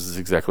purpose is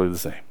exactly the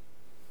same.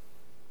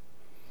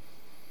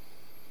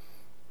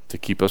 To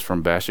keep us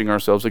from bashing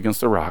ourselves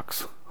against the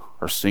rocks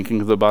or sinking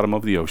to the bottom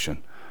of the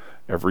ocean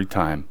every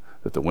time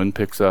that the wind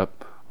picks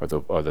up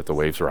or that the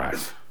waves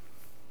rise.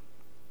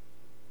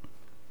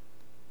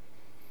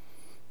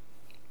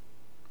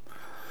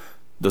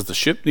 Does the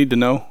ship need to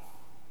know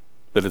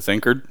that it's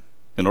anchored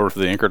in order for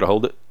the anchor to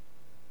hold it?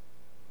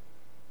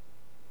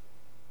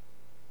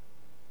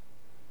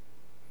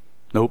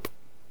 Nope.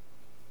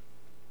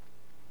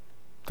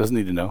 Doesn't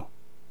need to know.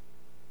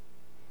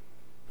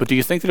 But do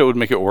you think that it would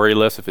make it worry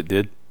less if it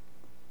did?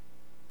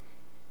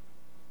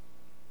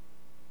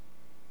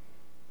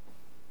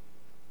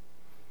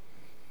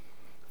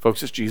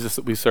 Folks, it's Jesus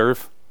that we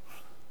serve.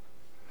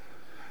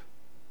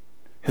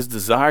 His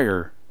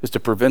desire is to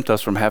prevent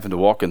us from having to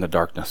walk in the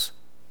darkness.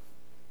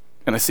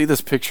 And I see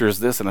this picture as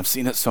this, and I've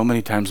seen it so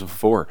many times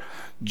before.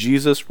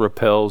 Jesus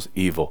repels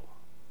evil.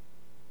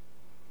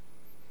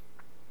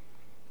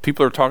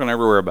 People are talking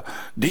everywhere about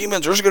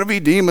demons. There's going to be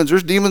demons.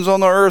 There's demons on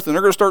the earth, and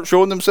they're going to start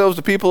showing themselves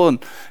to people.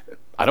 And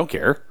I don't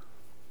care.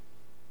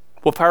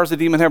 What power does the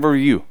demon have over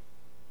you?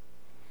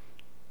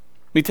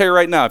 Let me tell you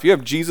right now, if you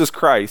have Jesus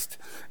Christ,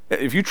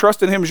 if you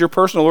trust in him as your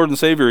personal Lord and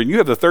Savior, and you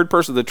have the third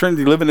person of the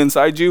Trinity living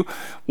inside you,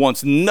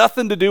 wants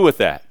nothing to do with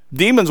that.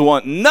 Demons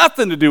want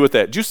nothing to do with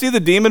that. Did you see the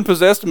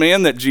demon-possessed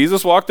man that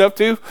Jesus walked up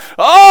to?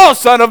 Oh,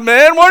 Son of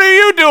Man, what are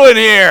you doing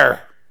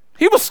here?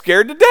 He was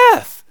scared to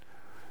death.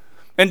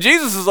 And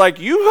Jesus is like,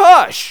 you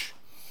hush.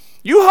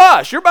 You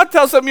hush. You're about to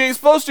tell something you ain't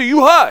supposed to.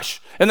 You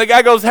hush. And the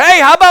guy goes,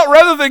 hey, how about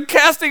rather than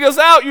casting us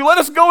out, you let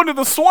us go into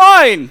the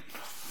swine?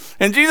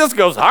 And Jesus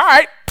goes, all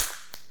right.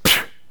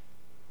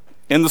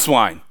 In the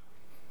swine.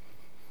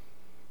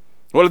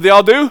 What did they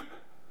all do?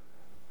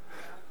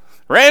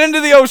 Ran into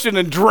the ocean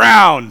and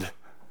drowned.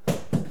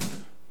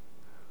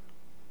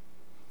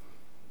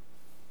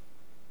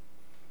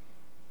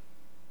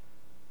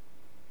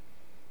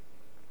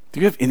 Do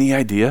you have any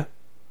idea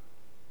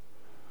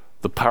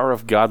the power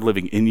of God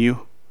living in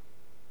you?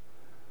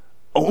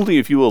 Only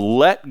if you will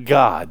let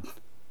God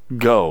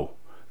go.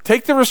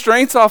 Take the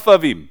restraints off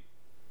of him.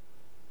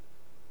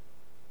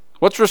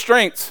 What's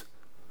restraints?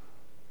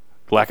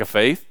 Lack of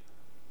faith.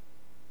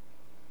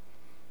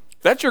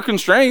 That's your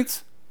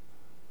constraints.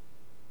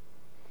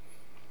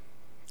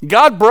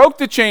 God broke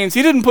the chains.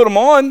 He didn't put them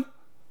on.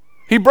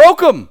 He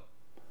broke them.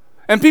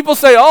 And people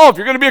say, oh, if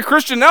you're going to be a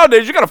Christian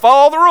nowadays, you got to follow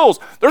all the rules.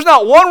 There's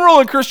not one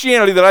rule in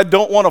Christianity that I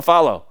don't want to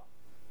follow.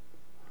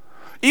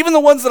 Even the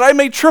ones that I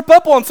may trip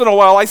up once in a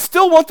while, I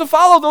still want to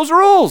follow those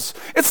rules.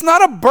 It's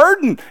not a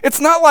burden. It's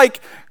not like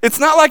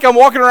I'm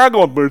walking around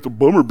going, but it's a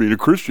bummer being a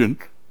Christian.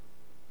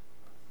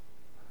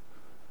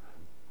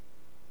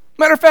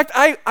 Matter of fact,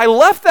 I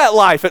left that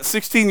life at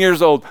 16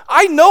 years old.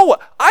 I know,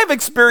 I've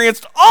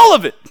experienced all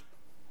of it.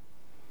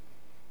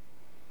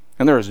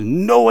 And there is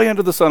no way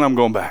under the sun I'm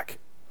going back.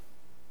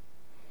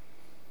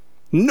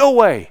 No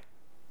way.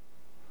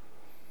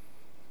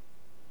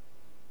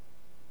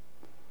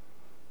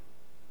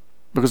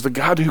 Because the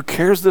God who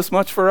cares this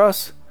much for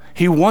us,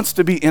 he wants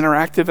to be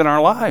interactive in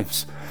our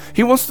lives.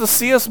 He wants to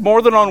see us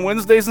more than on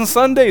Wednesdays and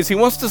Sundays. He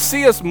wants to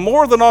see us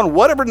more than on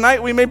whatever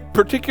night we may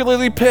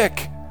particularly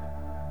pick.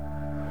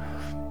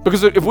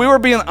 Because if we were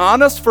being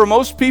honest, for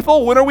most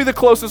people, when are we the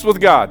closest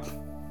with God?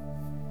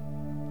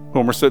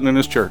 When we're sitting in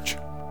his church.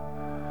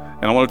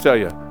 And I want to tell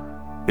you,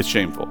 it's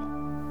shameful.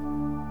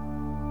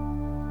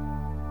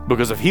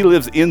 Because if he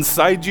lives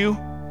inside you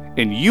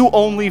and you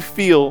only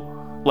feel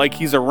like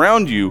he's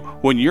around you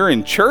when you're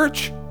in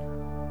church,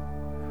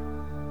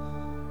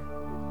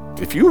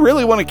 if you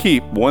really want to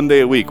keep one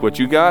day a week what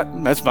you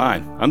got, that's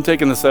fine. I'm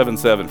taking the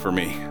 7-7 for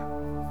me.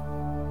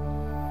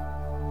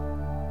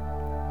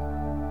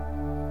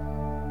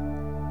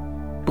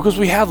 Because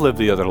we have lived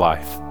the other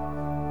life.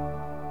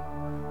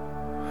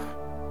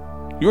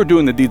 You are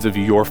doing the deeds of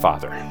your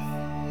father.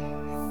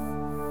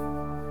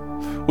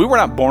 We were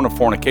not born of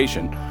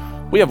fornication.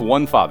 We have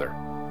one Father.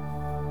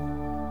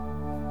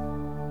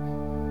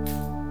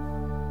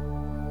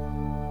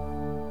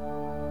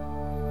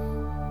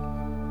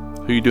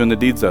 Who are you doing the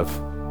deeds of?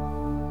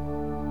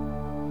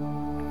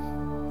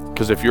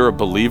 Because if you're a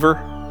believer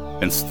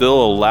and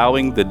still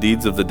allowing the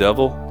deeds of the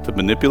devil to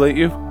manipulate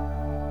you,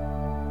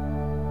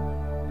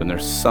 then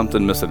there's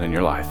something missing in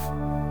your life.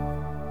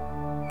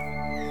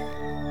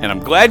 And I'm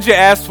glad you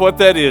asked what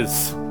that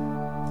is.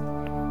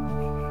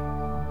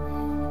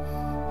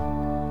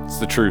 It's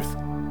the truth.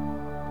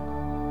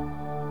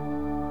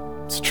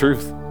 It's the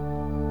truth.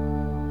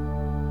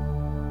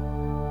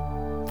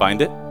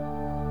 Find it.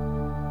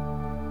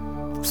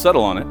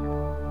 Settle on it.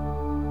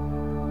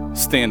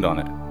 Stand on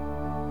it.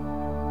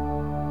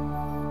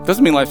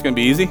 Doesn't mean life's going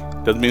to be easy.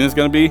 Doesn't mean it's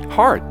going to be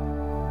hard.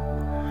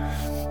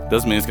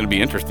 Doesn't mean it's going to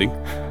be interesting.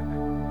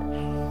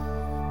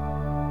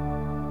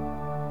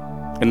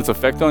 And its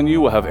effect on you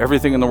will have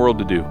everything in the world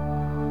to do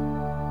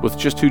with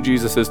just who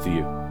Jesus is to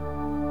you.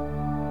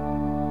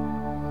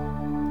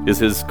 Is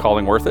his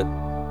calling worth it?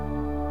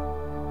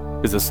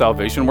 Is his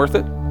salvation worth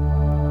it?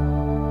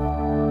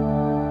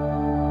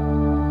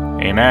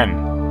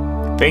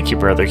 Amen. Thank you,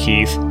 Brother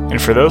Keith. And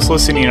for those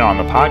listening on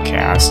the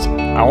podcast,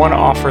 I want to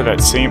offer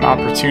that same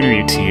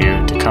opportunity to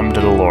you to come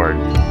to the Lord.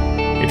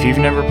 If you've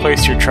never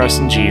placed your trust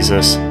in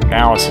Jesus,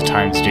 now is the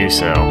time to do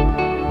so.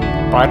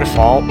 By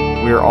default,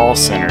 we are all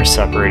sinners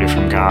separated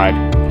from God,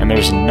 and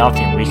there's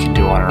nothing we can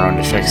do on our own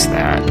to fix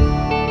that.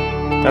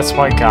 That's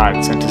why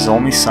God sent his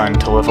only Son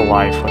to live a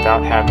life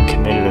without having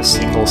committed a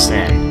single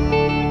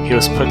sin. He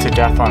was put to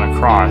death on a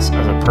cross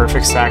as a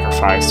perfect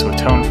sacrifice to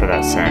atone for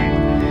that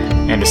sin.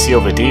 And to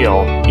seal the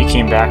deal, he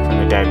came back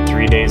from the dead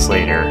 3 days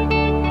later.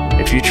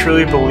 If you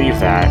truly believe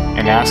that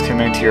and ask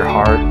him into your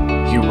heart,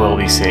 you will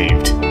be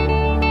saved.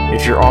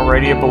 If you're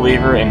already a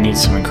believer and need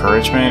some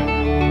encouragement,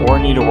 or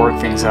need to work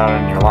things out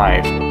in your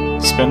life,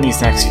 spend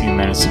these next few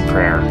minutes in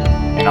prayer,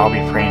 and I'll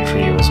be praying for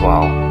you as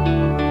well.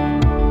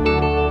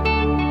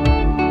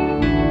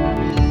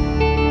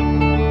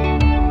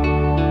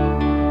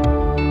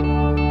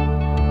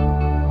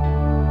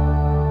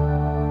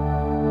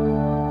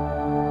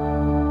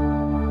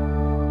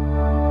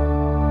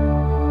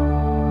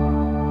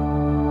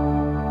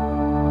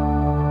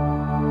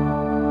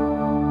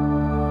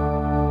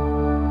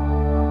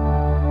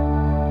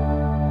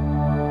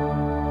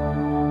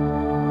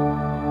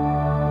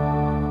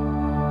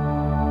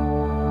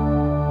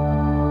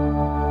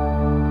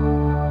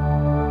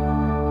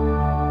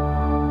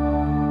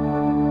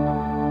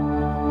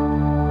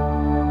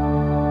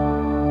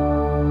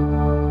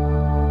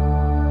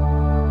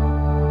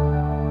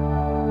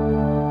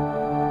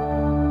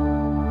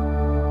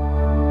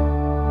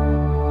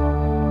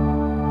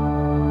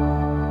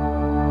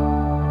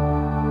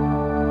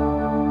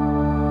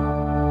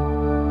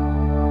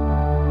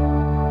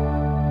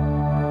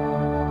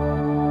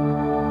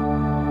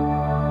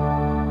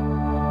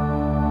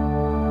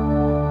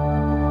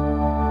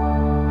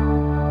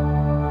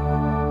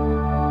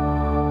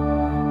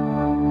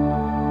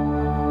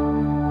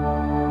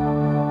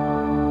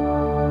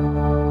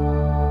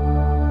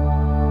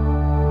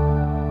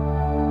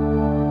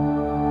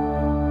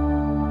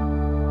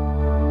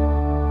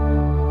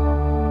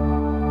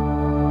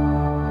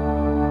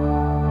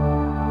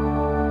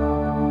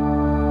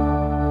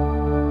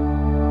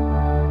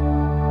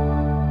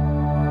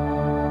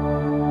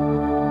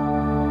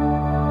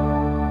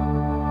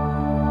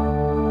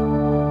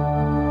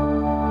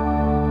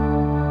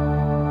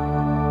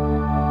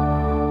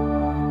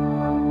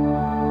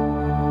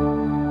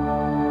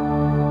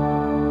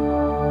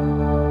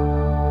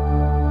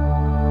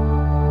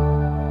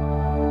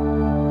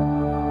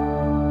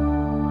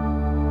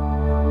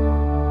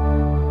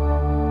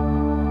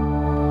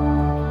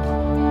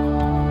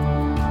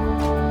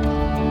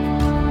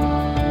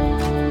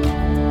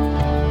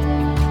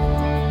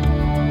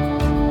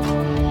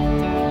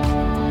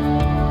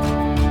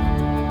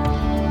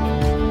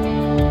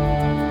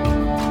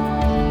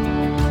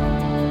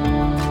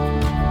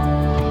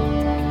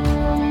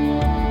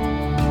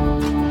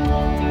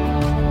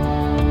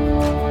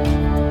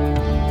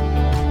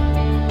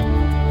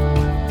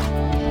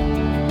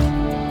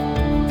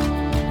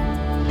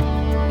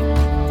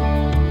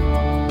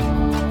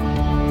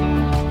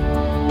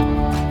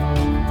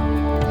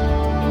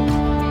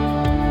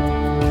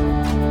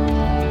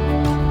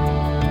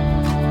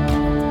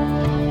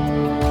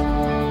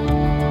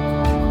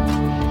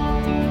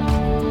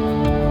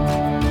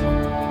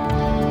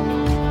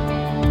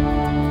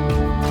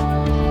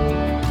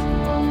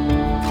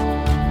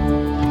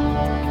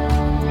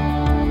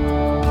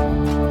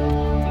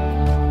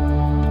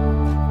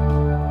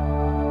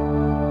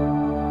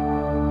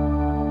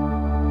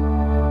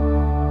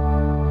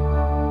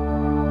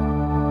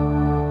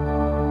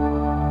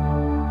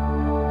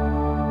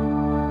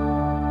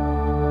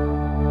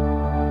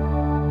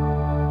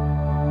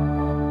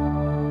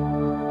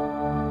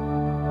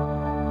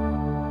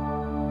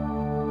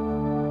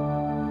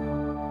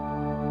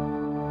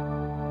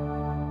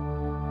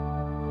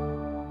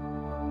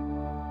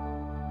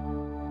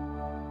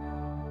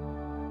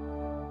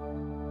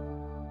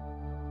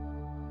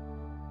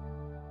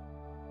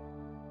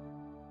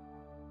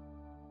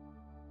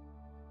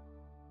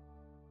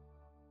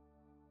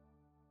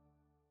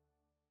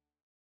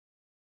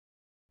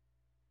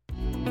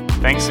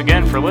 Thanks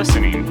again for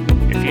listening.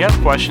 If you have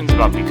questions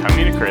about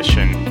becoming a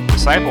Christian,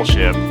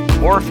 discipleship,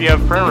 or if you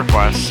have prayer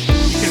requests,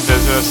 you can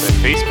visit us at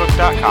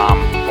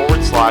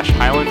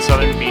facebook.com/Highland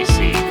Southern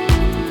BC.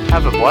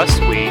 Have a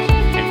blessed week,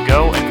 and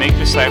go and make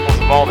disciples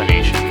of all the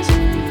nations,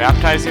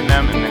 baptizing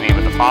them in the name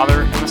of the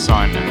Father, and the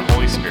Son, and the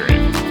Holy Spirit.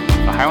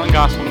 The Highland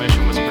Gospel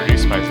Mission was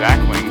produced by Zach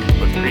Link,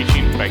 with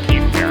preaching by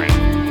Keith Perrin.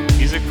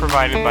 Music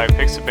provided by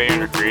Pixabay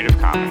under Creative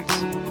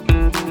Commons.